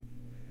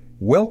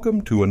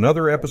Welcome to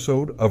another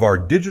episode of our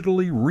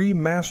digitally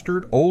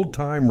remastered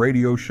old-time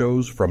radio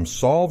shows from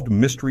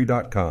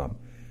SolvedMystery.com.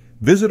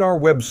 Visit our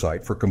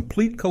website for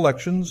complete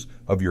collections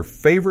of your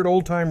favorite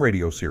old-time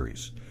radio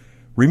series.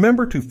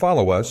 Remember to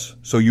follow us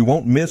so you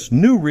won't miss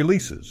new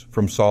releases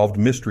from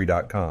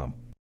SolvedMystery.com.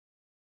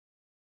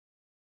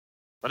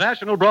 The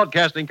National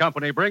Broadcasting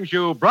Company brings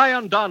you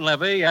Brian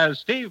Donlevy as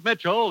Steve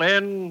Mitchell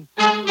in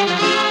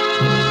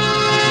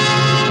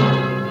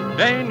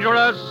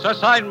Dangerous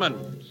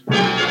Assignment.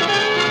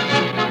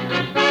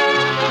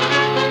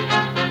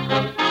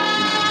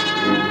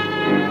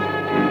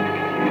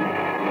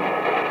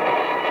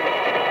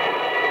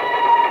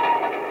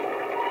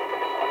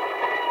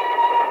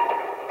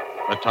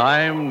 The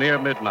time near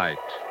midnight.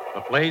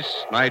 The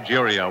place,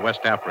 Nigeria,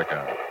 West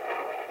Africa.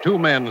 Two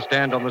men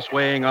stand on the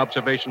swaying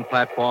observation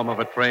platform of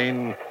a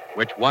train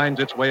which winds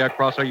its way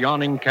across a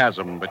yawning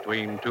chasm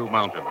between two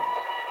mountains.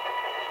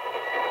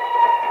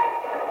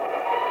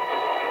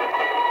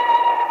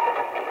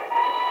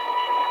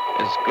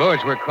 This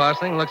gorge we're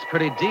crossing looks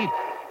pretty deep.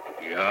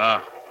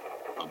 Yeah,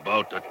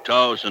 about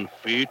 1,000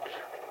 feet.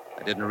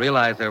 I didn't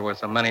realize there were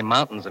so many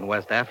mountains in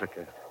West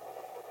Africa.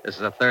 This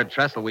is the third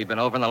trestle we've been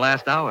over in the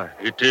last hour.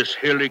 It is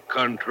hilly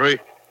country,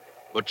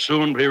 but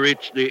soon we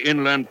reach the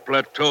inland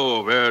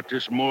plateau where it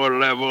is more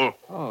level.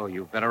 Oh,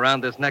 you've been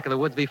around this neck of the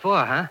woods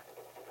before, huh?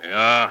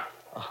 Yeah.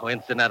 Oh,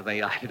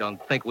 incidentally, I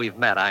don't think we've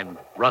met. I'm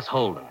Russ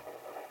Holden.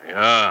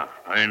 Yeah,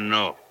 I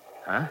know.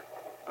 Huh?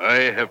 I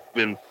have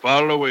been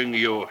following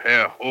you,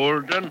 Herr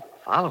Holden.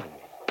 Following me?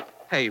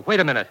 Hey,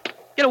 wait a minute.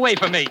 Get away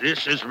from me.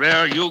 This is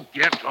where you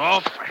get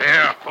off,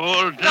 Herr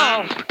Holden.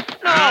 No!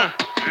 No!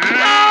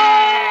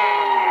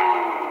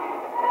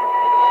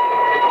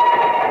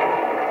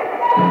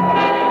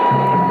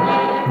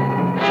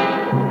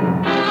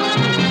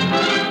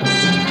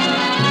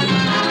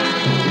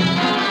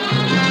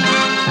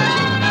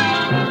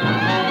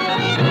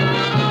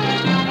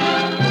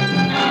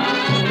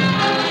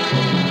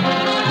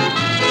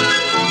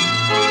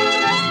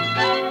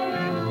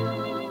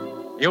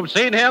 You've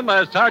seen him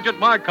as Sergeant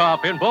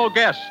Markoff in Bull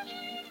Guest,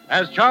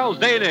 as Charles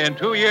Dana in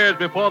 2 Years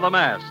Before the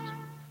Mast.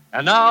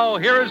 And now,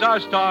 here is our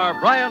star,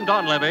 Brian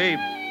Donlevy,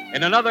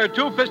 in another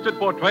two-fisted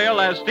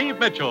portrayal as Steve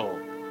Mitchell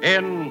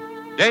in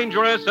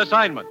Dangerous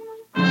Assignment.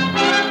 Flight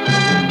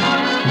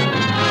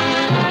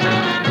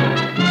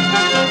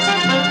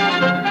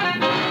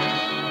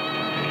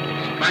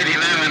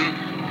 11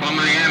 from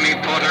Miami,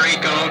 Puerto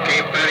Rico,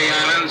 Cape Verde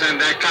Islands, and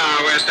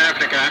Dakar, West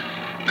Africa.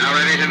 Now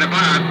ready to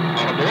depart.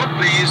 All aboard,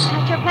 please.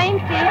 That's your plane,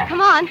 Steve. Come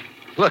on.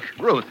 Look,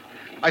 Ruth,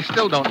 I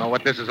still don't know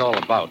what this is all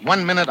about.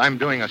 1 minute I'm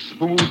doing a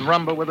smooth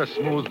rumba with a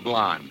smooth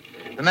blonde.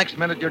 The next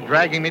minute you're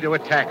dragging me to a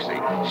taxi,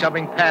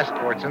 shoving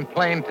passports and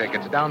plane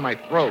tickets down my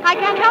throat. I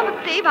can't help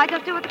it, Steve. I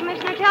just do what the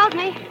commissioner tells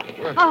me.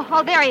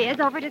 Oh, there he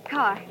is, over at his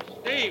car.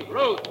 Steve,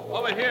 Ruth,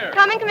 over here.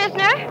 Coming,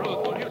 Commissioner?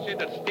 Ruth, will you see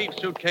that Steve's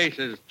suitcase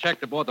is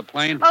checked aboard the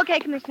plane? Okay,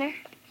 Commissioner.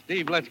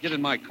 Steve, let's get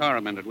in my car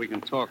a minute. We can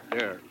talk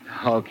there.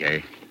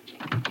 Okay.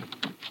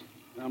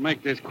 Now,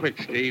 make this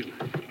quick, Steve.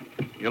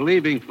 You're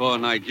leaving for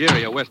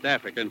Nigeria, West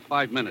Africa, in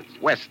 5 minutes.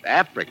 West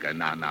Africa?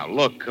 Now,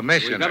 look,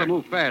 Commissioner. We've got to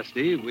move fast,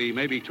 Steve. We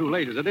may be too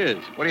late as it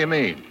is. What do you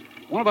mean?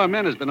 One of our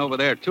men has been over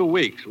there 2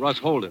 weeks, Russ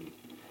Holden.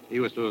 He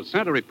was to have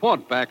sent a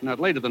report back not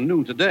later than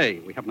noon today.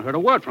 We haven't heard a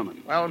word from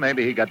him. Well,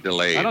 maybe he got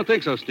delayed. I don't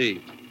think so,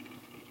 Steve.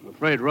 I'm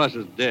afraid Russ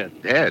is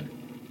dead. Dead?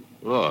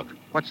 Look,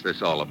 what's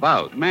this all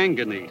about?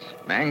 Manganese.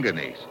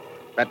 Manganese?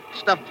 That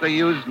stuff they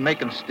use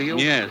making steel?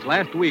 Yes,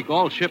 last week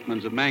all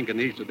shipments of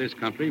manganese to this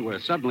country were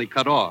suddenly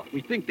cut off.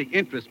 We think the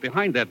interests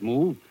behind that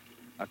move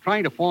are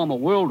trying to form a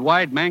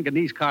worldwide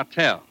manganese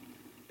cartel.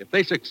 If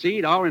they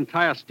succeed, our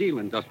entire steel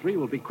industry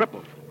will be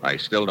crippled. I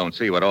still don't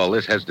see what all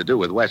this has to do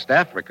with West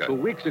Africa. 2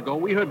 weeks ago,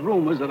 we heard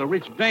rumors that a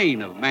rich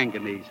vein of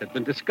manganese had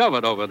been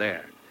discovered over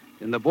there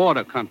in the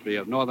border country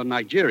of northern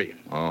Nigeria.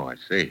 Oh, I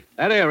see.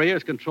 That area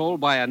is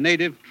controlled by a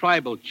native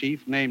tribal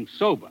chief named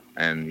Soba.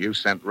 And you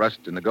sent Russ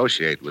to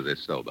negotiate with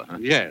this Soba, huh?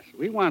 Yes,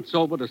 we want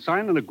Soba to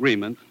sign an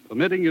agreement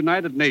permitting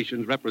United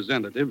Nations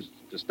representatives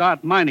to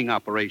start mining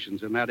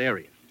operations in that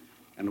area.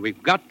 And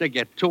we've got to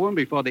get to him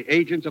before the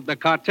agents of the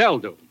cartel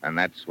do. And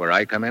that's where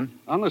I come in?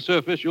 On the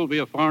surface, you'll be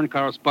a foreign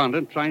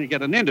correspondent trying to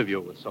get an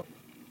interview with Soba.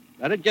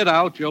 Let it get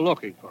out you're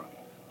looking for him.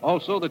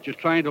 Also, that you're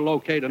trying to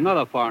locate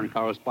another foreign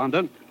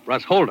correspondent,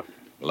 Russ Holden.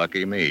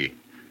 Lucky me.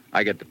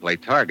 I get to play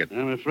target.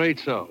 I'm afraid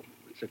so.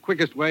 It's the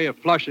quickest way of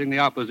flushing the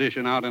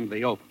opposition out into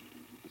the open.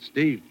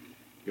 Steve,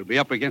 you'll be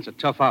up against a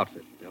tough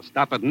outfit. They'll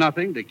stop at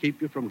nothing to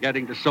keep you from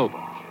getting to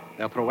Soba.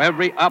 They'll throw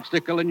every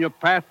obstacle in your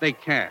path they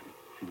can,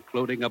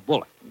 including a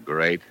bullet.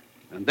 Great.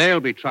 And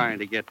they'll be trying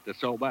to get to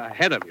Soba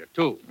ahead of you,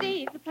 too.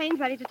 Steve, the plane's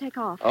ready to take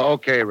off.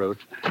 Okay, Ruth.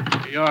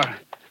 Your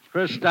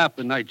first stop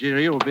in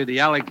Nigeria will be the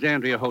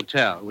Alexandria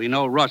Hotel. We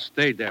know Russ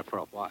stayed there for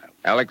a while.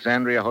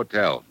 Alexandria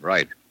Hotel,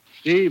 right.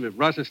 Steve, if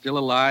Russ is still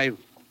alive,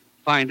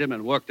 find him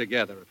and work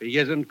together. If he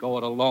isn't, go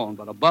it alone.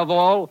 But above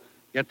all,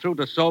 get through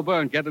to Soba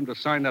and get him to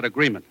sign that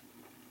agreement.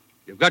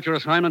 You've got your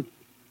assignment.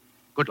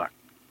 Good luck.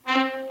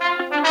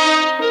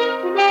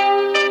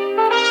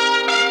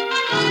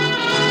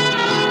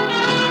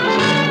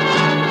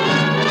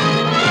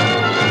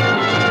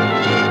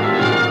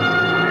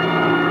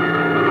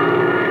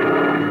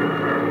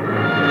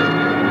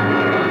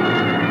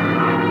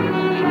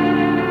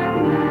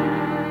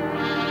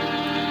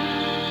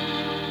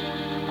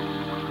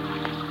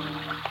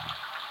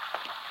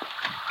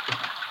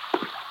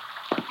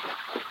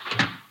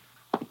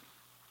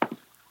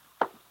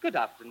 Good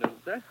afternoon,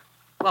 sir.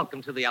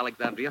 Welcome to the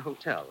Alexandria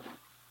Hotel.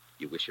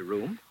 You wish a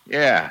room?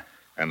 Yeah,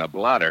 and a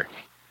blotter.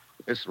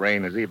 This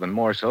rain is even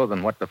more so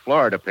than what the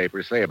Florida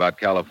papers say about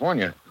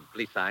California.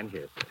 Please sign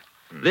here, sir.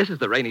 This is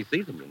the rainy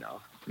season, you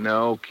know.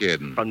 No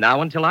kidding. From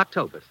now until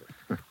October,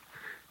 sir.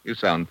 You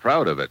sound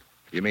proud of it.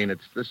 You mean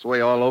it's this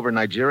way all over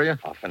Nigeria?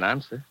 Off and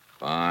on, sir.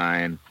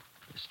 Fine.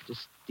 Mr.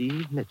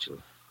 Steve Mitchell,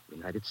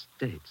 United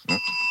States.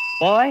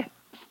 Boy,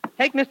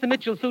 take Mr.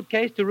 Mitchell's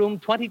suitcase to room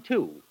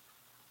 22.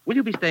 Will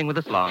you be staying with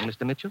us long,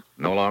 Mr. Mitchell?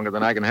 No longer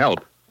than I can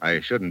help. I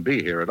shouldn't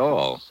be here at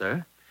all.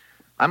 Sir?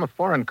 I'm a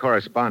foreign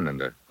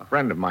correspondent. A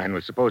friend of mine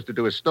was supposed to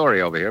do a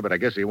story over here, but I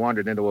guess he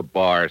wandered into a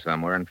bar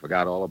somewhere and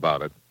forgot all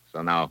about it.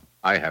 So now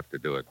I have to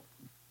do it.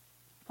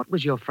 What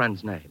was your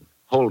friend's name?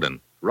 Holden.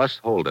 Russ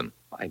Holden.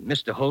 Why,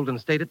 Mr. Holden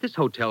stayed at this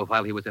hotel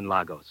while he was in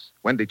Lagos.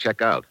 When did he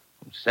check out?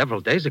 Several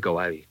days ago,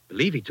 I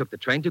believe he took the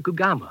train to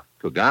Kugama.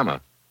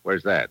 Kugama?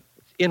 Where's that?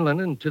 It's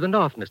inland and to the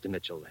north, Mr.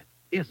 Mitchell.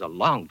 It is a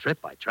long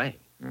trip by train.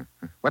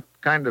 What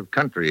kind of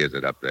country is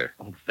it up there?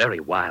 Oh, very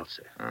wild,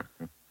 sir.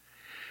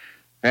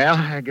 Well,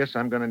 I guess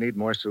I'm going to need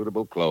more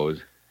suitable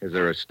clothes. Is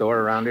there a store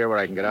around here where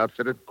I can get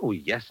outfitted? Oh,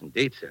 yes,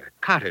 indeed, sir.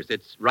 Carter's.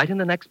 It's right in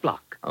the next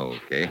block.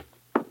 Okay.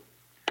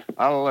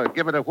 I'll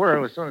give it a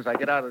whirl as soon as I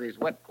get out of these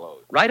wet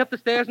clothes. Right up the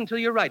stairs and to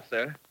your right,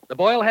 sir. The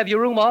boy will have your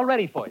room all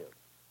ready for you.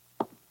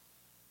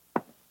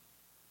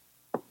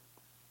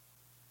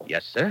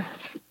 Yes, sir.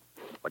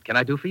 What can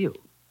I do for you?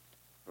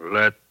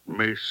 Let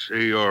me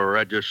see your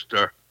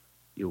register.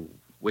 You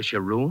wish a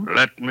room?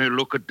 Let me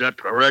look at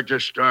that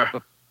register.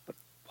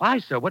 Why,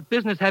 sir? What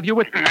business have you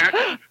with...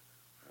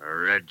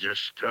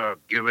 Register.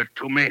 Give it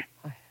to me.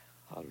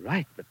 All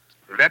right, but...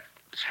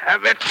 Let's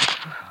have it.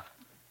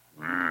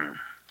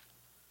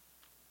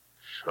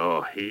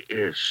 So he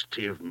is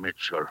Steve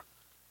Mitchell.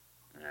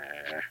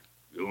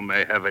 You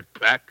may have it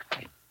back.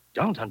 I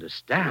don't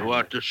understand. You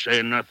ought to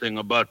say nothing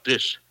about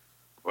this.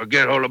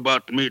 Forget all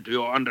about me, do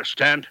you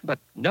understand? But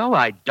no,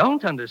 I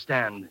don't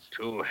understand.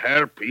 To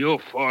help you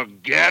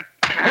forget.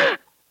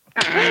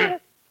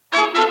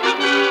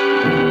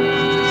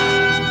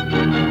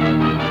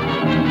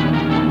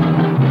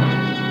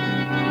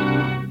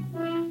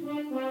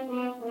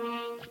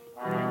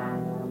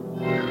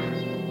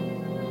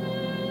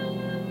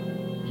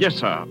 Yes,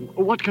 sir.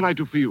 What can I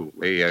do for you?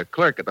 The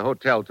clerk at the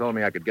hotel told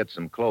me I could get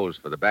some clothes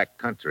for the back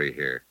country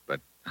here,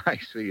 but I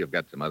see you've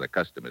got some other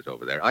customers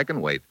over there. I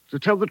can wait. To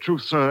tell the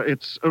truth, sir,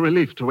 it's a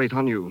relief to wait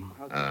on you.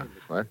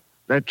 What?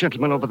 That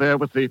gentleman over there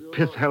with the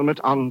pith helmet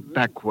on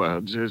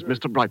backwards is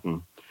Mr.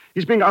 Brighton.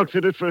 He's being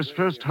outfitted for his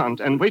first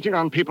hunt, and waiting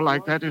on people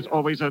like that is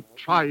always a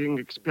trying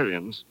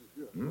experience.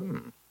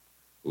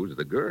 Who's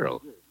the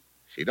girl?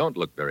 She don't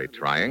look very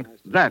trying.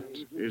 That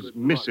is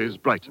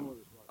Mrs. Brighton.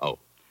 Oh.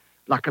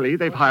 Luckily,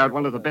 they've hired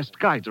one of the best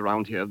guides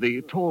around here,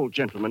 the tall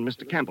gentleman,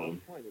 Mr. Campbell.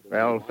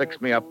 Well, fix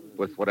me up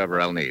with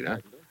whatever I'll need, huh?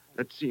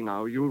 Let's see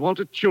now. You'll want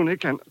a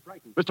tunic and...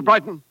 Mr.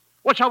 Brighton,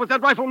 watch out with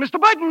that rifle, Mr.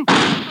 Brighton!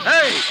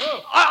 Hey!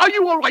 Are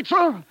you all right,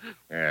 sir?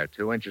 Yeah,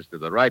 2 inches to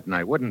the right, and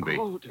I wouldn't be.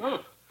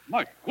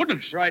 My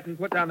goodness. Brighton,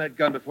 put down that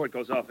gun before it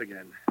goes off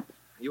again.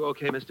 You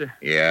okay, mister?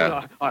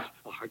 Yeah. I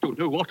don't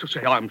know what to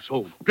say. I'm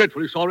so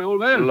dreadfully sorry,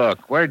 old man.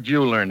 Look, where'd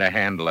you learn to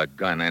handle a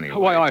gun anyway?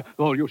 Why,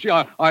 you see,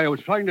 I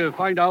was trying to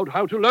find out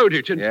how to load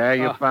it. And, Yeah,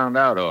 you found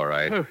out all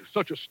right.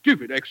 Such a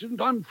stupid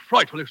accident. I'm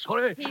frightfully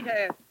sorry.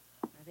 Peter,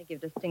 I think you've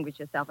distinguished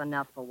yourself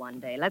enough for one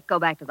day. Let's go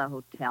back to the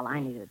hotel.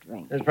 I need a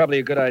drink. That's probably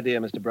a good idea,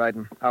 Mr.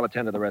 Brighton. I'll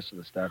attend to the rest of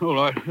the stuff. All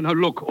right. Now,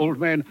 look, old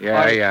man.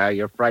 Yeah,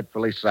 you're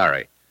frightfully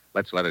sorry.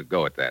 Let's let it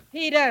go at that.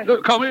 Peter!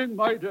 Come in,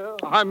 my dear.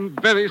 I'm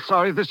very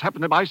sorry this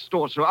happened in my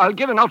store, sir. I'll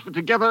get an outfit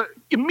together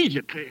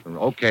immediately.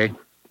 Okay.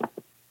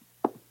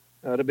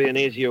 Ought to be an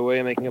easier way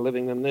of making a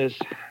living than this.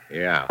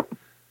 Yeah.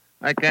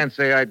 I can't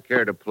say I'd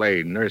care to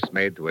play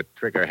nursemaid to a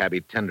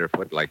trigger-happy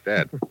tenderfoot like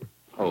that.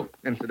 Oh,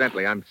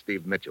 incidentally, I'm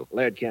Steve Mitchell.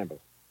 Laird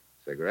Campbell.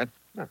 Cigarette?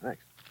 Oh,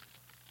 thanks.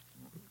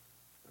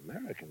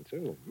 American,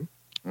 too.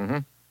 Mm-hmm.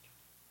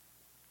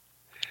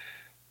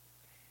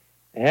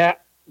 Yeah,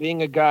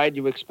 being a guide,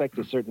 you expect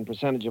a certain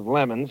percentage of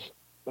lemons,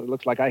 but it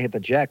looks like I hit the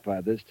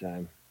jackpot this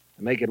time.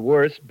 To make it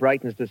worse,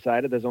 Brighton's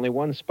decided there's only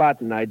one spot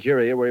in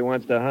Nigeria where he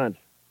wants to hunt.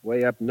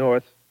 Way up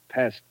north,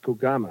 past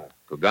Kugama.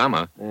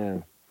 Kugama? Yeah.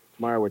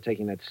 Tomorrow we're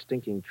taking that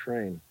stinking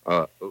train.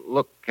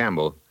 Look,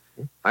 Campbell,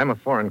 I'm a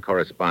foreign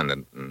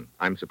correspondent, and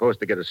I'm supposed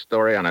to get a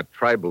story on a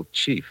tribal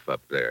chief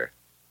up there.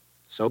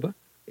 Soba?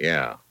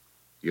 Yeah.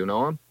 You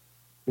know him?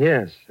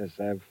 Yes,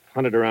 I've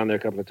hunted around there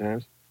a couple of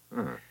times.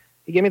 Huh.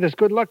 He gave me this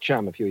good luck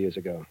charm a few years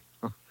ago.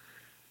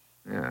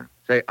 Yeah.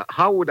 Say,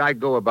 how would I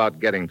go about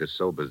getting to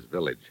Soba's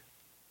village?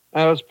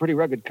 Oh, it's pretty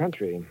rugged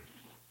country.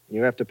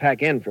 You have to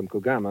pack in from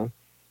Kugama.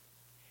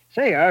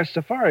 Say, our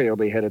safari will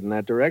be headed in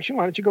that direction.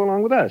 Why don't you go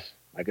along with us?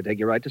 I could take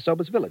you right to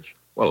Soba's village.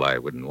 Well, I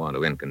wouldn't want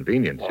to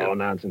inconvenience you. Oh,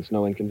 nonsense.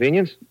 No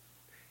inconvenience.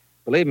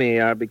 Believe me,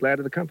 I'd be glad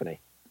of the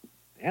company.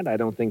 And I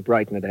don't think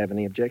Brighton would have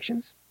any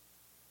objections.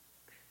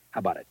 How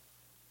about it?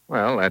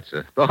 Well, that's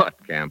a thought,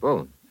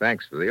 Campbell.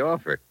 Thanks for the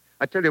offer.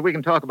 I tell you, we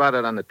can talk about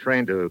it on the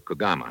train to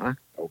Kugama, huh?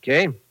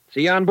 Okay.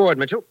 See you on board,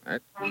 Mitchell. All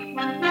right.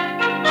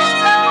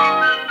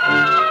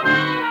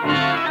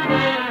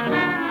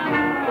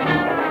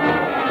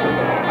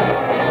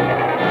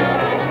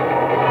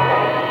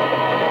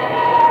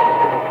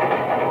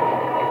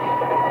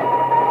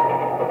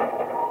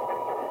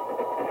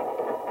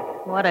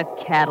 What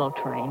a cattle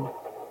train.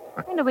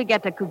 When do we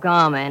get to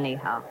Kugama,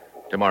 anyhow?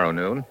 Tomorrow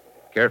noon.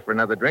 Care for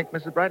another drink,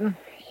 Mrs. Brighton?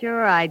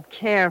 Sure, I'd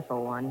care for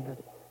one,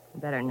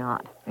 but better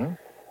not. Hmm?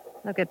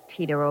 Look at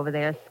Peter over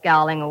there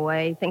scowling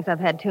away. Thinks I've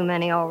had too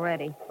many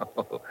already.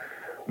 Oh,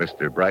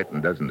 Mr.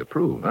 Brighton doesn't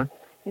approve, huh?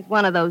 He's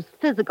one of those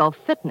physical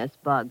fitness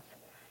bugs.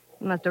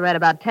 He must have read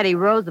about Teddy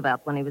Roosevelt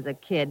when he was a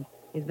kid.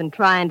 He's been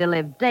trying to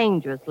live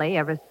dangerously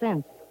ever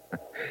since.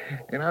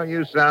 You know,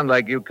 you sound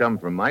like you come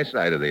from my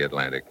side of the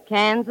Atlantic.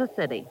 Kansas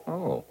City.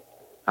 Oh.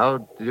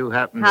 How'd you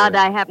happen How'd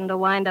I happen to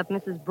wind up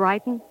Mrs.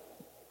 Brighton?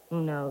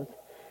 Who knows?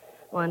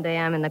 One day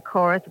I'm in the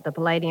chorus at the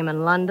Palladium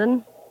in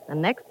London. The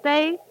next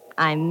day,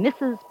 I'm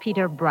Mrs.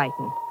 Peter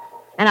Brighton.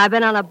 And I've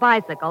been on a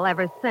bicycle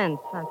ever since.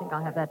 I think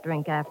I'll have that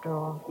drink after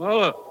all.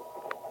 Lola,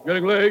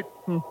 getting late.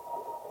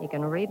 You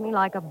can read me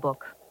like a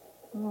book.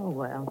 Oh,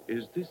 well.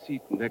 Is this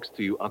seat next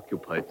to you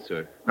occupied,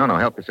 sir? No,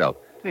 help yourself.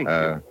 Thank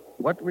you.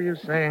 What were you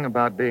saying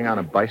about being on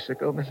a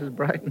bicycle, Mrs.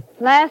 Brighton?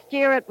 Last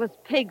year it was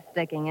pig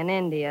sticking in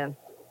India.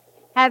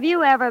 Have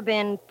you ever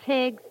been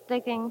pig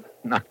sticking?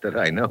 Not that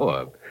I know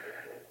of.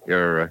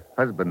 Your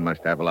husband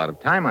must have a lot of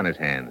time on his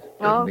hands.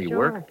 Doesn't he sure.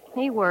 work?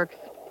 He works.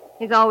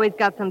 He's always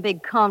got some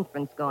big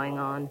conference going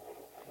on.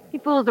 He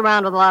fools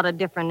around with a lot of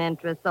different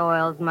interests,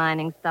 oils,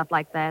 mining, stuff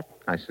like that.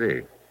 I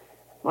see.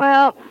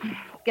 Well,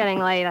 it's getting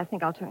late. I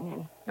think I'll turn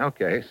in.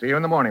 Okay. See you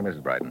in the morning,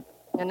 Mrs. Brighton.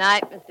 Good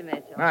night, Mr.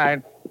 Mitchell. All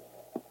right.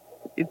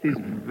 It is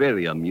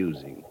very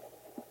amusing.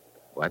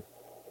 What?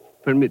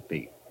 Permit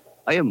me.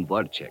 I am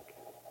Warchek.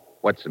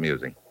 What's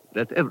amusing?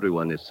 That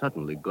everyone is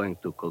suddenly going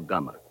to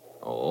Kogama.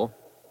 Oh?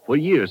 For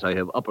years, I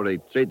have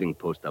operated trading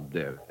post up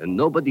there, and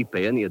nobody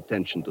pay any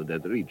attention to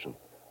that region.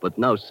 But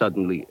now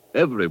suddenly,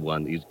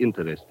 everyone is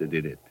interested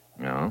in it.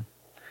 No.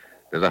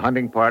 Does a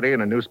hunting party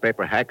and a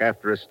newspaper hack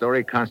after a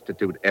story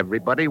constitute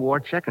everybody,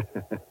 Warchek?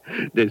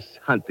 This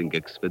hunting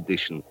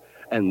expedition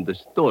and the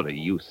story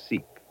you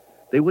seek,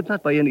 they would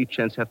not by any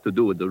chance have to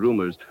do with the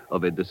rumors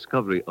of a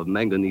discovery of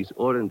manganese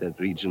ore in that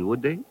region,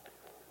 would they?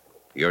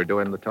 You're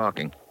doing the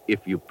talking.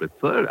 If you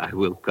prefer, I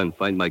will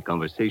confine my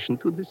conversation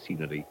to the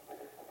scenery.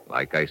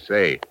 Like I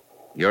say,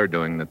 you're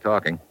doing the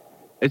talking.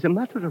 As a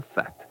matter of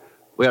fact,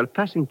 we are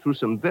passing through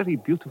some very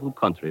beautiful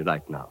country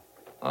right now.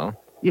 Oh?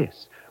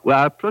 Yes. We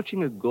are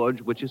approaching a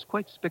gorge which is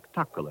quite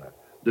spectacular.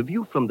 The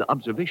view from the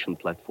observation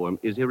platform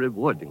is a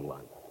rewarding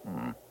one.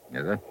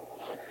 Is it?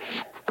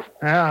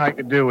 Well, I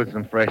could do with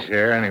some fresh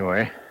air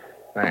anyway.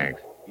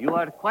 Thanks. You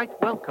are quite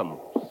welcome,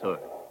 sir.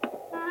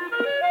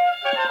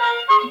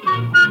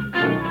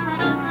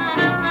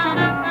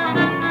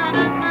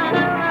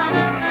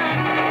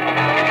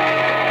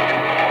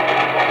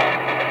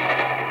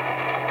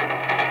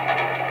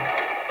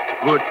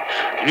 Good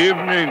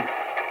evening.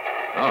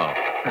 Oh.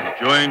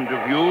 Enjoying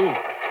the view?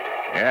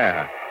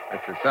 Yeah.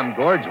 This is some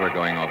gorge we're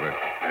going over.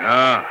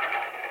 Yeah.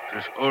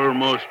 It's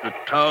almost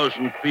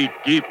 1,000 feet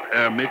deep,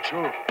 Herr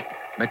Mitchell.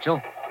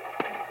 Mitchell?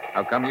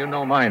 How come you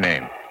know my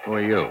name? Who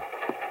are you?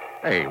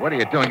 Hey, what are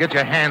you doing? Get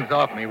your hands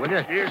off me, will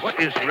you? What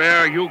is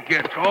where you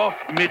get off,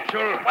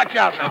 Mitchell? Watch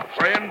out now. A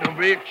friend who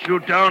reached you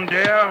down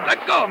there?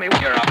 Let go of me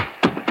when you're up.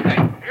 Hey.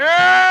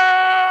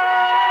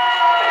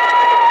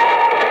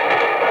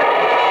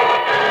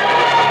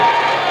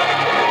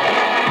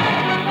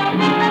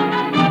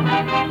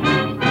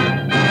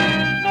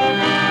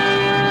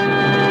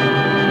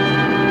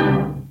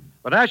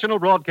 The National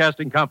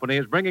Broadcasting Company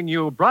is bringing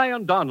you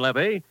Brian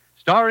Donlevy,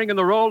 starring in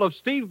the role of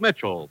Steve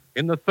Mitchell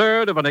in the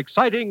third of an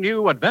exciting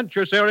new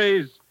adventure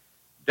series,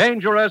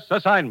 Dangerous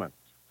Assignment.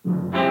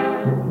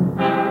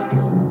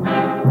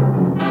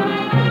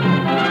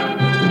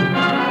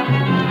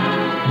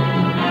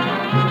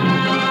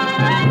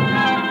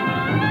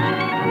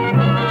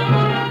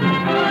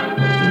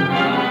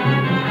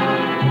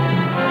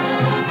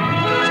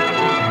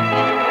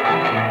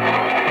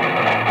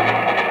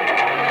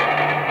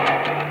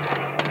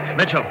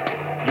 Mitchell,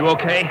 you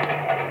okay?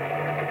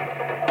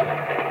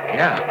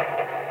 Yeah.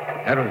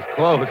 That was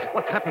close.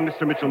 What happened,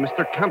 Mr. Mitchell?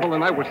 Mr. Campbell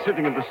and I were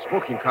sitting in the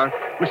smoking car.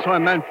 We saw a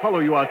man follow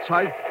you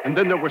outside, and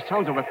then there were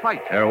sounds of a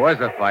fight. There was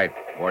a fight,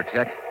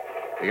 Warchek.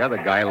 The other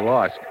guy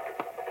lost.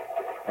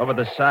 Over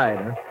the side,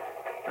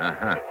 huh?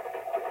 Uh-huh.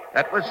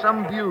 That was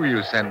some view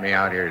you sent me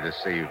out here to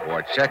see,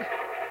 Warchek.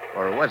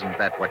 Or wasn't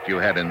that what you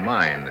had in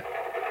mind?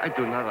 I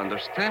do not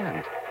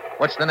understand.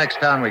 What's the next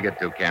town we get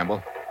to,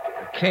 Campbell?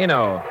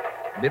 Kano.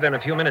 Be there in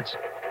a few minutes.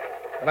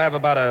 But I have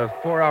about a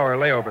 4-hour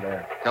layover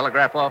there.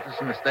 Telegraph office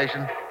in the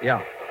station?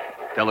 Yeah.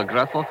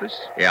 Telegraph office?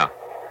 Yeah.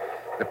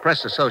 The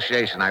press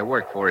association I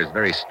work for is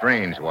very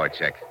strange,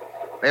 Warchek.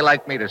 They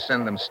like me to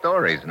send them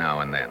stories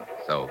now and then.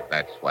 So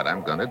that's what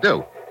I'm going to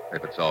do,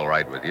 if it's all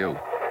right with you.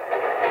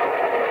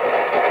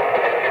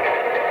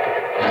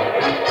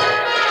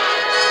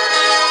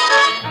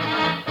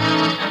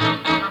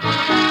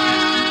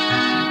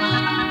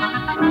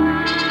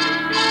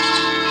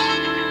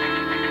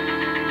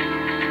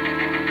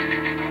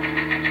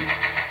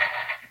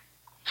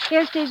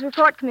 Here's Steve's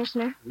report,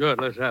 Commissioner.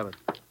 Good, let's have it.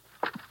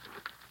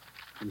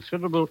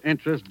 Considerable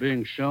interest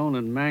being shown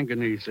in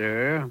manganese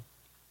area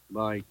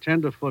by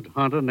tenderfoot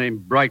hunter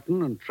named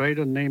Brighton and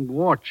trader named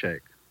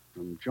Warchek.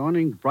 From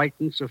joining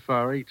Brighton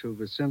Safari to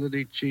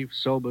vicinity Chief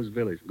Sober's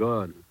village.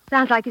 Good.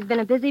 Sounds like he's been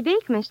a busy bee,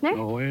 Commissioner.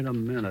 Oh, wait a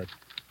minute.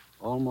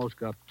 Almost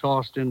got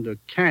tossed into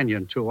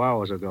canyon 2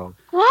 hours ago.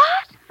 What?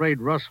 Afraid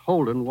Russ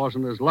Holden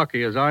wasn't as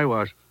lucky as I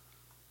was.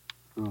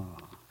 Oh,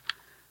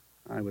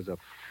 I was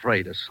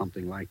afraid of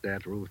something like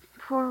that, Ruth.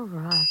 Poor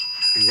Russ.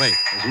 Hey, wait,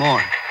 there's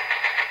more.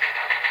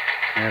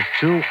 I have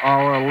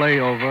 2-hour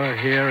layover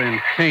here in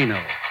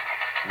Kano.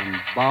 I'm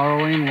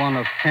borrowing one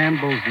of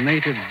Campbell's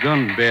native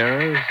gun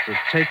bearers to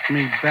take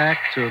me back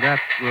to that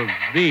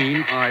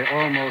ravine I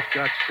almost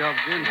got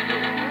shoved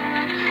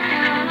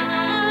into.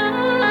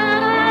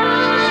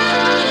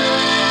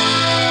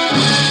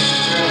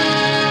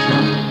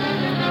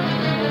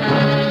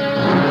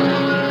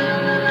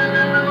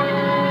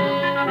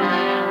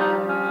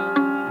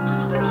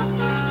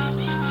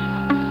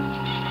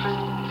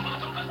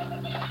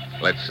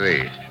 Let's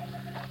see.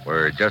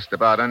 We're just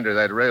about under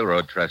that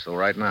railroad trestle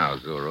right now,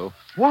 Zuru.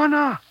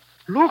 Juana,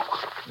 look.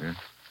 Yeah.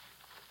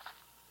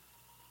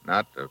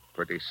 Not a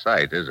pretty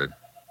sight, is it?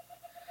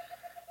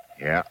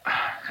 Yeah,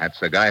 that's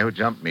the guy who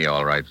jumped me,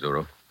 all right,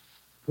 Zuru.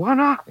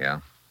 Juana,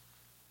 Yeah.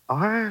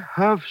 I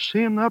have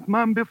seen that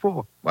man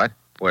before. What?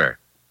 Where?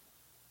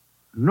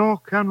 No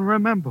can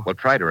remember. Well,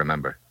 try to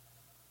remember.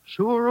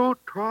 Zuru,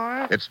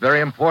 try. It's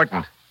very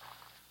important.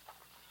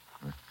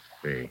 Let's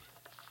see.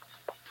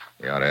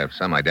 He ought to have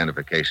some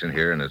identification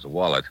here in his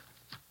wallet.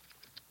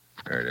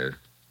 There it is.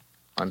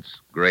 Hunts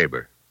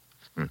Graber.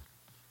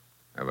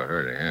 Never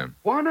heard of him.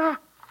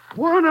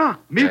 Juana,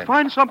 me Yeah.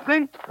 find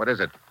something? What is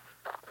it?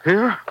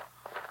 Here,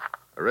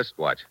 A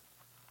wristwatch.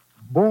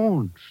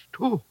 bones,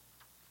 too.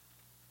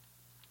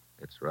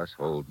 It's Russ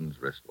Holden's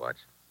wristwatch.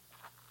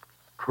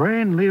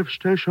 Train leaves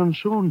station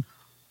soon.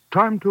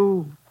 Time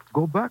to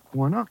go back,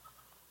 Juana.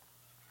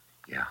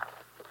 Yeah.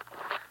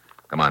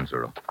 Come on,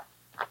 Zuru.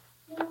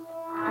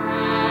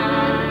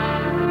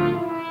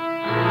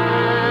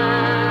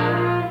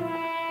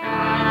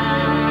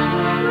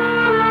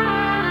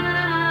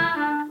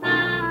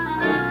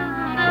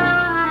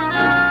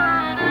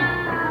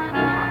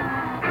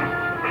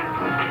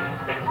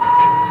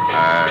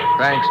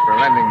 Thanks for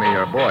lending me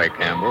your boy,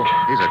 Campbell.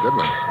 He's a good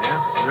one.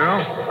 Yeah, Zero?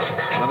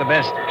 One of the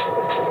best.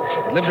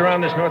 He lived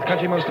around this north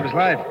country most of his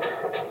life.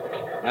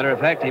 Matter of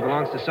fact, he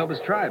belongs to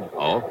Sober's tribe.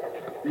 Oh?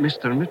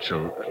 Mr.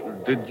 Mitchell,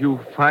 did you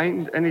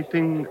find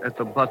anything at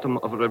the bottom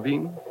of a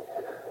ravine?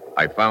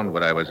 I found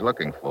what I was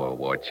looking for,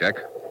 Warcheck.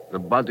 The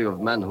body of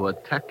man who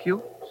attacked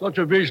you? Such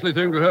a beastly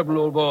thing to happen,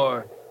 old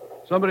boy.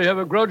 Somebody have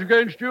a grudge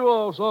against you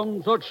or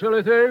some such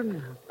silly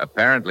thing?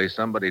 Apparently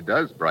somebody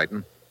does,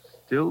 Brighton.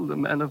 Still the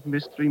man of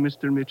mystery,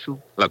 Mr.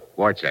 Mitchell? Look,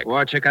 Warcheck.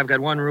 Warchick, I've got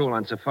one rule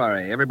on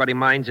safari. Everybody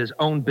minds his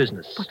own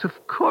business. But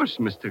of course,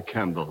 Mr.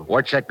 Campbell.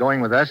 Warcheck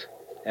going with us?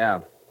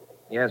 Yeah.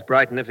 He asked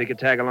Brighton if he could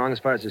tag along as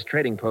far as his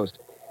trading post.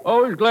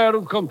 Always glad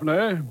of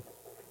company.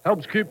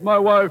 Helps keep my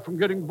wife from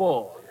getting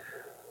bored.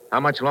 How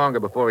much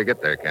longer before we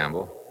get there,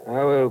 Campbell?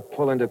 I will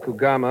pull into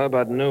Kugama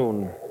about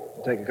noon.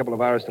 It'll take a couple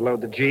of hours to load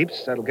the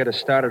jeeps. That'll get us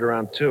started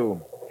around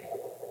 2.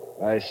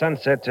 By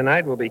sunset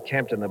tonight, we'll be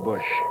camped in the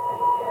bush.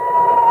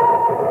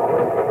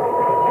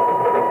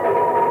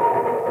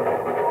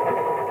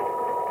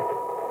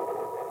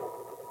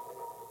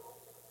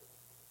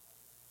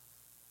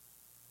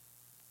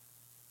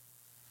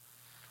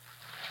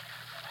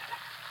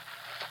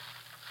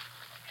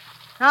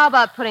 How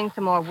about putting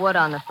some more wood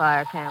on the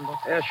fire, Campbell?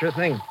 Yeah, sure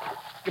thing.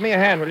 Give me a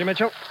hand, will you,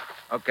 Mitchell?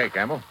 Okay,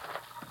 Campbell.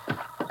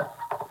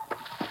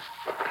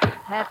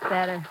 That's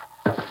better.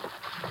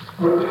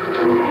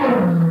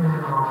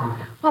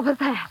 What was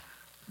that?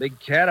 Big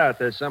cat out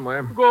there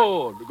somewhere.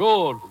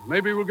 Good.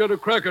 Maybe we'll get a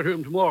crack at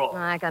him tomorrow.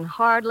 I can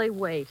hardly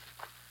wait.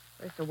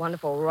 First a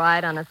wonderful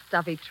ride on a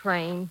stuffy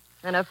train,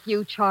 then a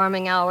few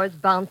charming hours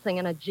bouncing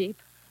in a jeep.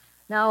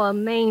 Now a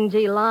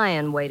mangy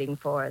lion waiting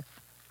for us.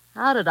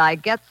 How did I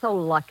get so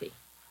lucky?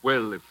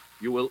 Well, if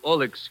you will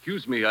all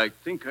excuse me, I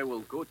think I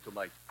will go to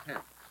my tent.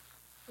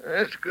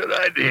 That's a good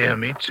idea.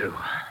 Me too.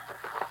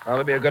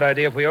 Probably be a good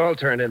idea if we all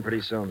turned in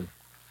pretty soon.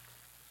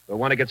 We'll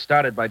want to get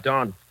started by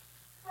dawn.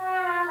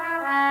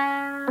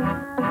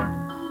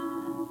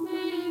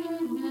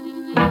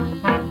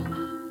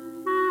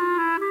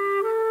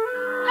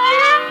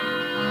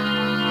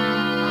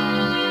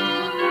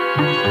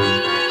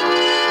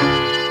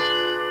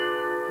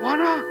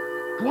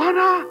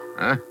 Juana!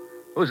 Huh?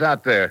 Who's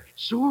out there?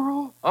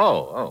 Zuru?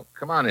 Oh,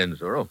 come on in,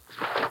 Zuru.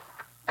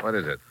 What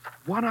is it?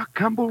 Juana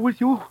Campbell with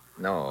you?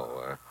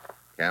 No,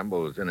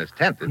 Campbell's in his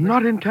tent, isn't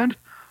Not in tent.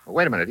 he?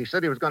 Wait a minute. He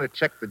said he was going to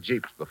check the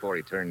jeeps before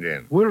he turned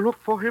in. We'll look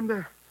for him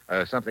there.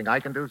 Something I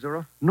can do,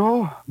 Zuru?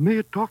 No,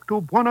 me talk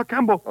to Juana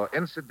Campbell. Oh,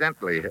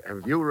 incidentally,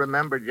 have you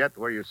remembered yet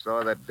where you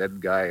saw that dead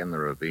guy in the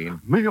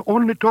ravine? Me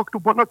only talk to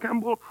Juana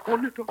Campbell.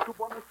 Only talk to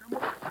Juana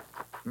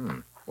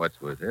Campbell. What's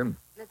with him?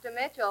 Mr.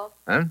 Mitchell.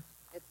 Huh?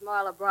 It's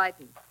Marla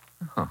Brighton.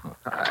 Oh,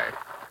 hi.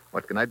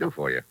 What can I do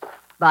for you?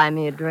 Buy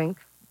me a drink.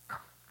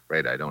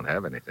 Afraid I don't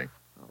have anything.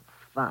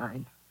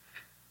 Fine.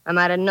 I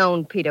might have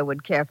known Peter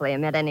would carefully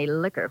omit any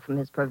liquor from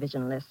his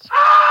provision list.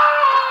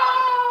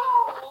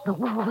 What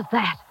was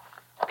that?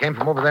 Came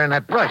from over there in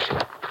that brush.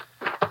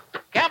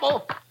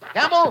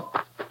 Campbell!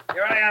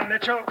 Here I am,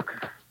 Mitchell.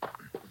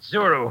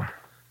 Zuru.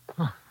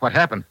 What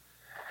happened?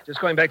 Just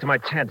going back to my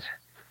tent.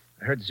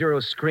 I heard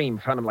Zuru scream,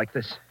 found him like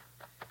this.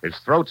 His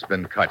throat's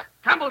been cut.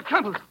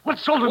 Campbell,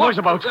 what's all the noise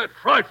about? That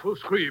frightful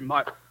scream,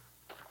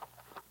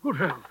 Good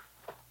hell.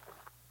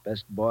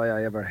 Best boy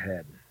I ever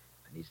had.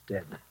 And he's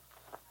dead.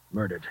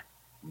 Murdered.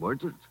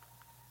 Murdered?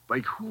 By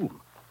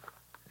whom?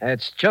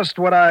 That's just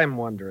what I'm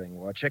wondering,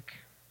 Warchick.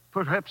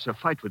 Perhaps a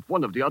fight with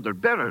one of the other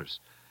bearers.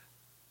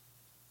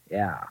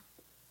 Yeah.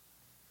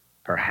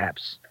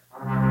 Perhaps.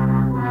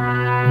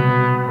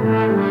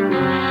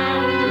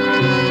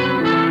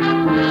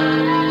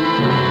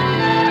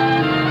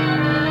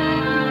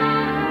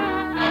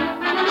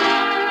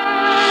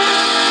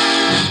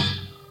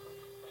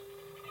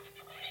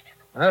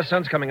 The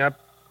sun's coming up.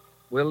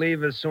 We'll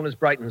leave as soon as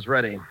Brighton's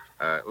ready.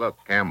 Look,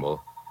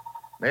 Campbell,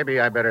 maybe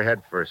I better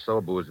head for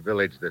Sobu's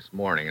village this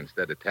morning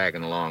instead of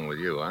tagging along with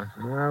you, huh?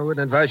 I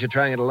wouldn't advise you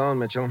trying it alone,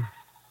 Mitchell.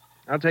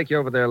 I'll take you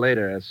over there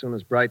later, as soon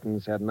as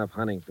Brighton's had enough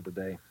hunting for the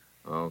day.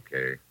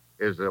 Okay.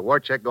 Is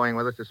Warcheck going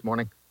with us this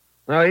morning?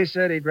 No, he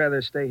said he'd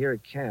rather stay here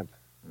at camp.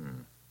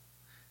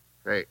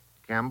 Say,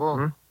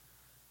 Campbell,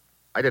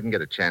 I didn't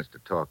get a chance to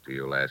talk to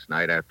you last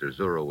night after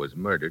Zuru was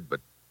murdered, but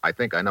I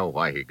think I know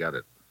why he got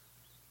it.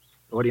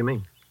 What do you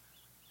mean?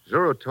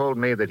 Zuru told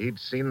me that he'd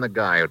seen the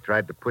guy who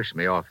tried to push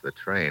me off the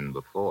train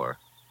before.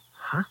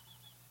 Huh?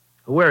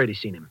 Where had he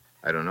seen him?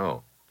 I don't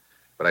know.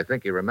 But I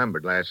think he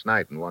remembered last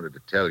night and wanted to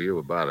tell you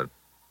about it.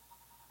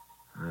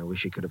 I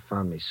wish he could have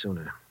found me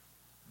sooner.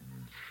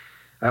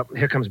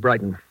 Here comes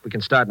Brighton. We can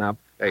start now.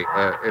 Hey,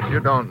 if you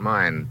don't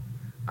mind,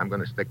 I'm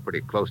going to stick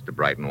pretty close to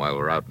Brighton while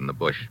we're out in the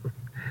bush.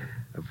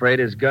 Afraid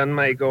his gun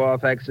may go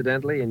off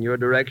accidentally in your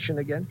direction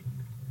again?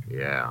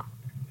 Yeah.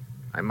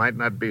 I might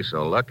not be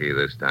so lucky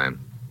this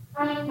time.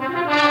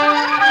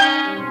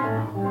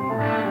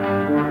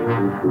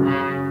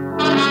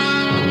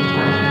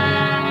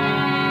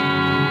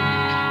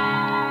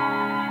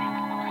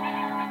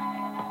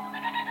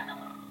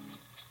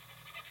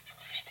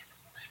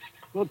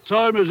 What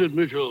time is it,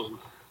 Mitchell?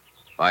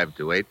 5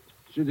 to 8.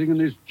 Sitting in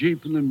this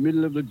jeep in the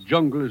middle of the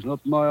jungle is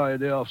not my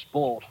idea of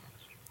sport.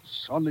 The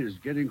sun is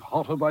getting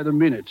hotter by the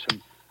minute,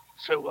 and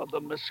so are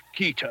the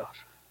mosquitoes.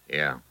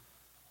 Yeah.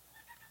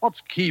 What's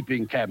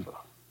keeping Campbell?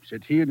 He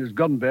said he and his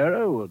gun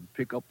bearer would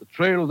pick up the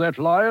trail of that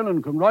lion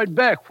and come right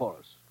back for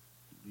us.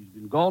 He's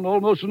been gone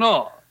almost an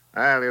hour.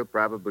 Well, he'll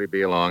probably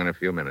be along in a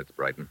few minutes,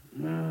 Brighton.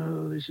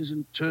 No, this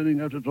isn't turning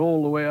out at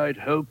all the way I'd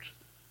hoped.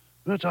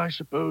 But I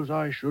suppose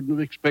I shouldn't have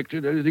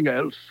expected anything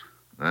else.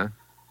 Huh?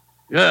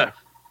 Yeah.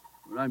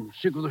 I'm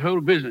sick of the whole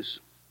business.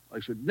 I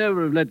should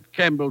never have let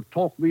Campbell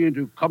talk me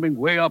into coming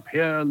way up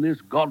here in this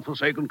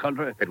godforsaken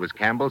country. It was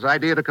Campbell's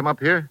idea to come up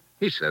here?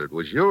 He said it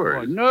was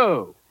yours. Oh,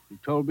 no. He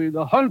told me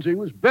the hunting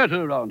was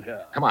better around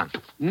here. Come on.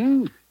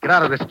 Get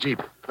out of this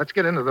jeep. Let's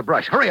get into the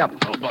brush. Hurry up.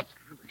 Oh, but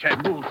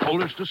Campbell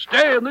told us to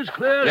stay in this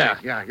clearing.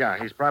 Yeah.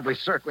 He's probably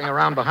circling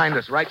around behind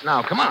us right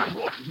now. Come on.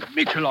 Oh,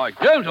 Mitchell, I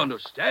don't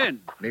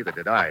understand. Neither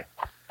did I.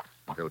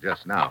 Until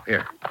just now.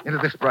 Here, into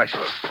this brush.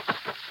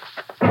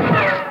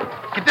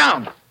 Get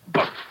down.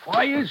 But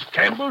why is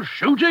Campbell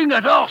shooting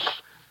at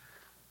us?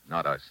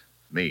 Not us.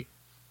 Me.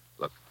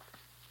 Look,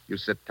 you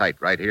sit tight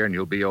right here and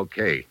you'll be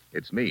okay.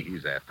 It's me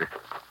he's after.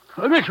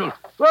 Mitchell,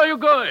 where are you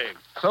going?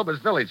 Soba's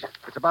village.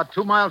 It's about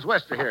 2 miles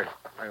west of here.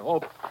 I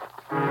hope.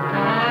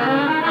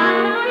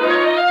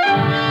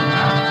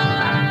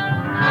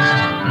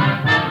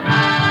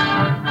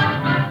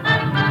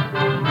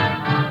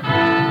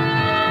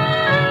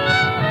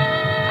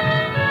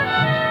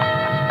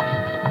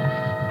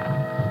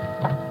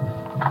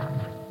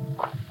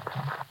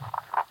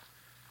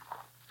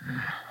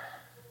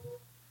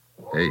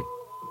 Hey,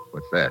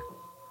 what's that?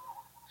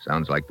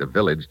 Sounds like the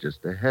village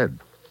just ahead.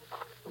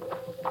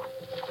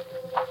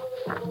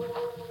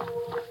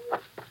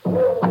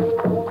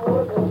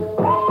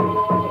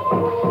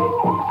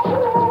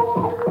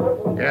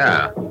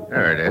 Yeah,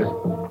 there it is.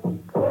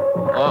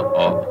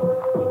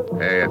 Uh-oh.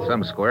 Hey, it's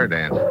some square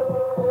dance.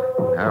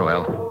 Ah,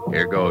 well,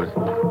 here goes.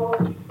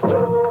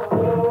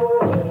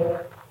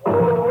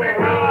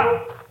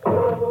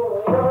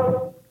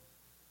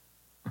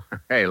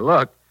 Hey,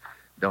 look.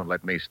 Don't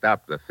let me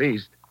stop the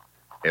feast.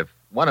 If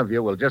one of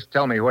you will just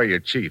tell me where your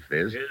chief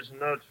is. Is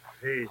not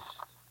feast.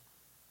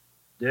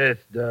 Death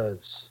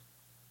does.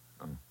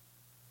 Oh.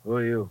 Who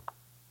are you?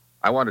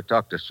 I want to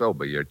talk to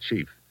Soba, your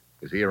chief.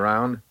 Is he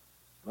around?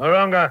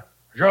 Maranga,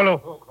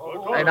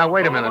 Jolo. Hey, now,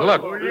 wait a minute.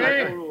 Look.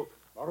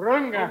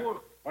 Maranga,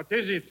 what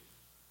is it?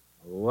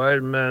 A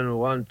white man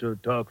want to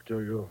talk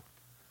to you.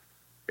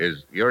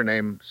 Is your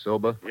name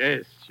Soba?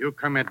 Yes, you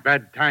come at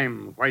bad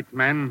time, white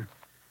man.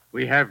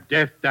 We have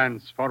death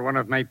dance for one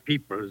of my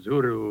people,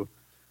 Zuru.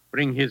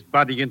 Bring his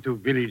body into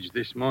village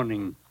this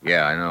morning.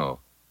 Yeah, I know.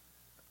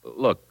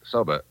 Look,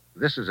 Soba,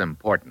 this is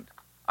important.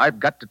 I've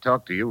got to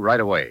talk to you right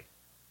away.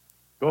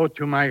 Go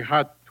to my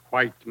hut,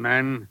 white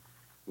man.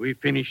 We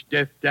finish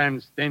death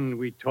dance, then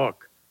we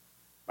talk.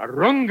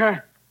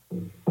 Barunga!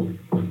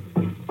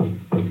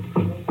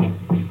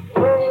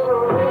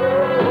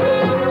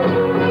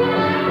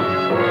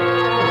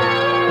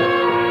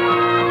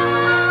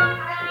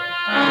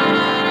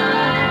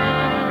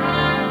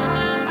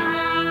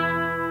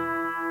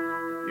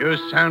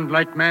 You sound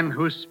like man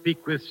who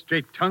speak with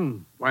straight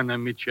tongue, Juana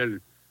Mitchell.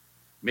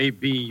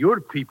 Maybe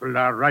your people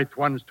are right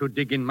ones to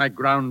dig in my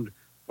ground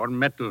for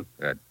metal.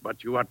 Good.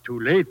 But you are too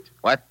late.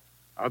 What?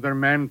 Other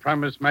man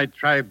promised my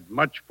tribe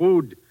much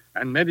food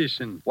and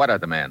medicine. What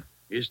other man?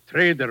 His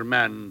trader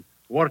man,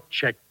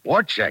 Warchek.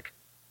 Warchek?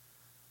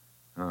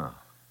 Oh,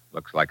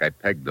 looks like I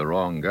pegged the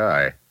wrong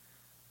guy.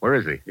 Where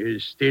is he?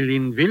 He's still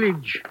in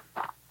village.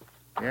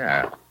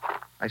 Yeah,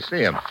 I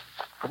see him.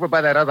 Over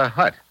by that other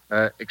hut.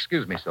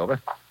 Excuse me,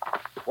 Silver.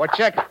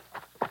 Warchek.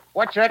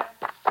 Warchek.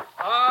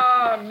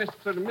 Ah,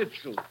 Mr.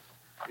 Mitchell.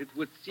 It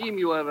would seem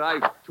you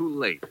arrived too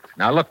late.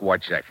 Now, look,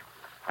 Warchek.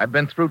 I've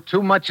been through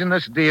too much in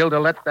this deal to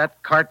let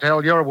that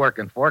cartel you're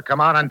working for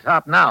come out on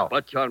top now.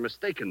 But you're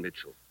mistaken,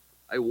 Mitchell.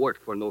 I work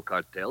for no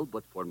cartel,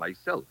 but for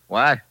myself.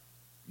 What?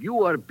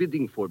 You are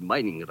bidding for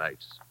mining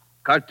rights.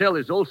 Cartel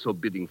is also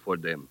bidding for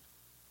them.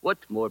 What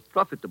more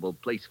profitable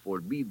place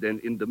for me than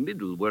in the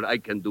middle where I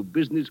can do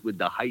business with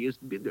the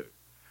highest bidder?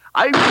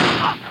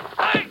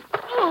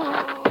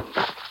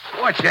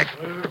 Warchek.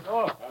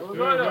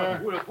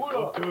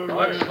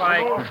 Looks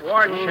like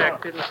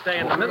Warchek didn't stay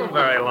in the middle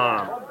very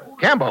long.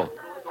 Campbell.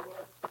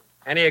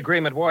 Any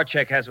agreement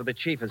Warchek has with the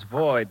chief is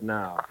void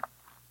now.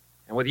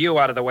 And with you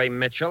out of the way,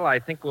 Mitchell, I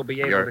think we'll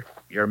be able to...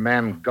 Your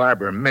man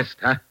Garber missed,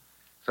 huh?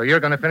 So you're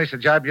going to finish the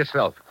job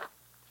yourself?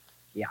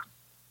 Yeah.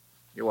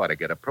 You ought to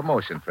get a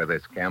promotion for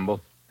this,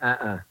 Campbell.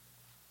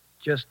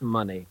 Just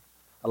money.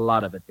 A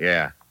lot of it.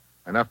 Yeah.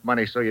 Enough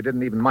money so you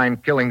didn't even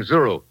mind killing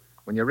Zuru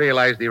when you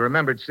realized he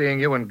remembered seeing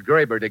you and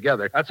Graber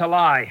together. That's a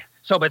lie.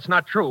 Soba, it's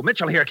not true.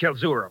 Mitchell here killed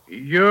Zuru.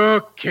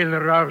 You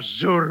killer of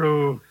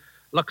Zuru.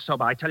 Look,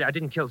 Soba, I tell you, I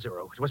didn't kill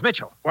Zuru. It was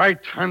Mitchell.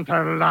 White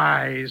Hunter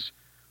lies.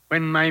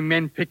 When my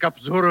men pick up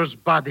Zuru's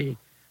body,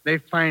 they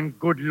find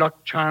good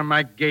luck charm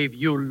I gave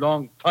you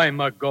long time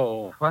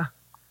ago. What?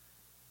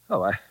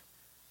 Oh,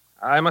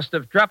 I must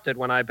have dropped it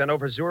when I bent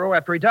over Zuru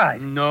after he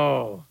died.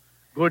 No.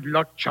 Good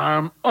luck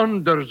charm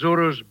under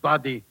Zuru's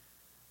body.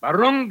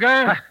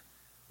 Barunga?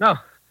 No,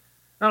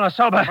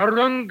 Soba.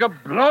 Barunga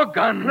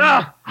blowgun.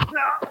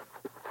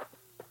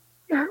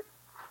 No.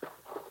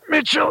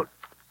 Mitchell,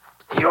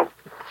 you...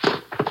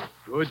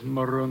 Good,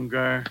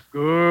 Marunga.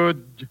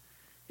 Good.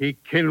 He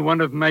kill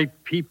one of my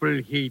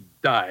people, he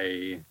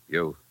die.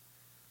 You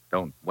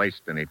don't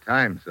waste any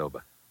time,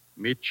 Silva.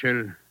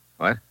 Mitchell.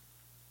 What?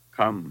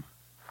 Come.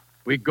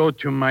 We go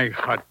to my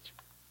hut.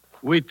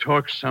 We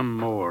talk some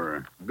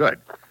more.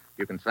 Good.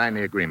 You can sign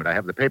the agreement. I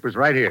have the papers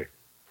right here.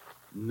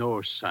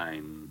 No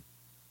sign.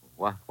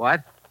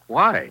 What?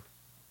 Why?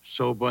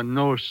 Soba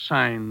no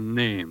sign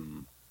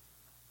name.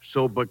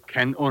 Soba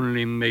can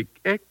only make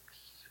X.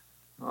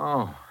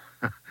 Oh.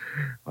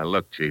 Well,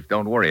 look, Chief,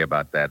 don't worry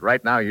about that.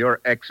 Right now,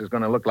 your X is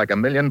going to look like $1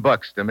 million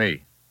to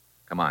me.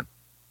 Come on.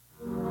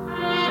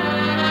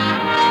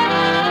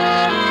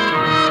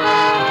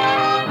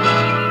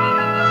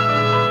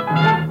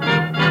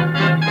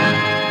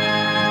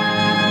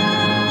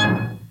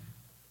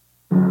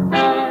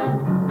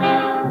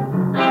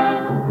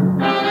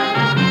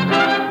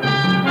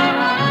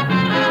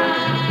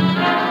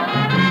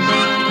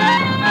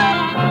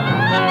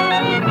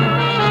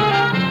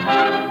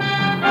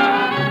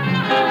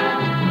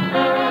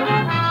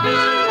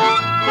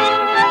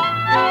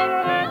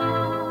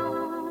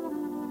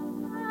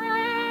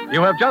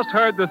 You have just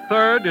heard the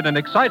third in an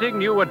exciting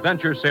new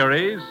adventure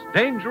series,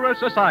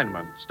 Dangerous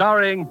Assignment,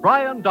 starring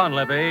Brian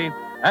Donlevy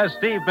as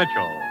Steve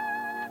Mitchell.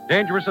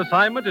 Dangerous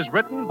Assignment is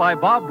written by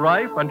Bob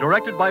Reif and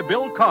directed by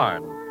Bill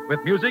Karn, with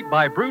music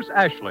by Bruce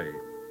Ashley.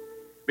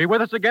 Be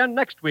with us again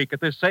next week at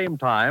this same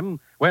time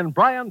when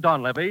Brian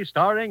Donlevy,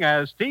 starring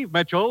as Steve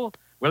Mitchell,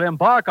 will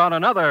embark on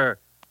another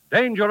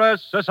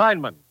Dangerous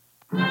Assignment.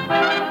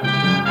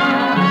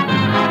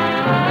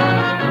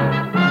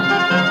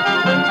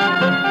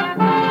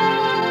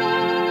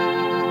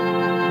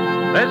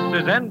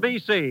 This is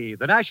NBC,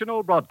 the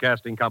national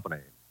broadcasting company.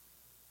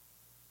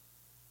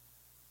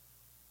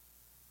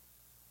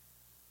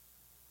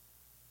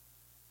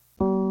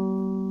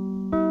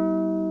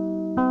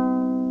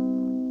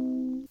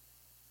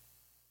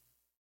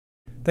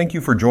 Thank you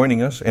for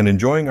joining us and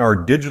enjoying our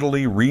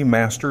digitally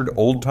remastered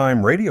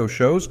old-time radio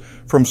shows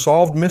from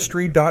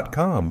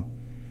SolvedMystery.com.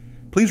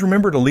 Please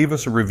remember to leave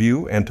us a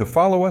review and to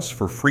follow us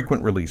for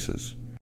frequent releases.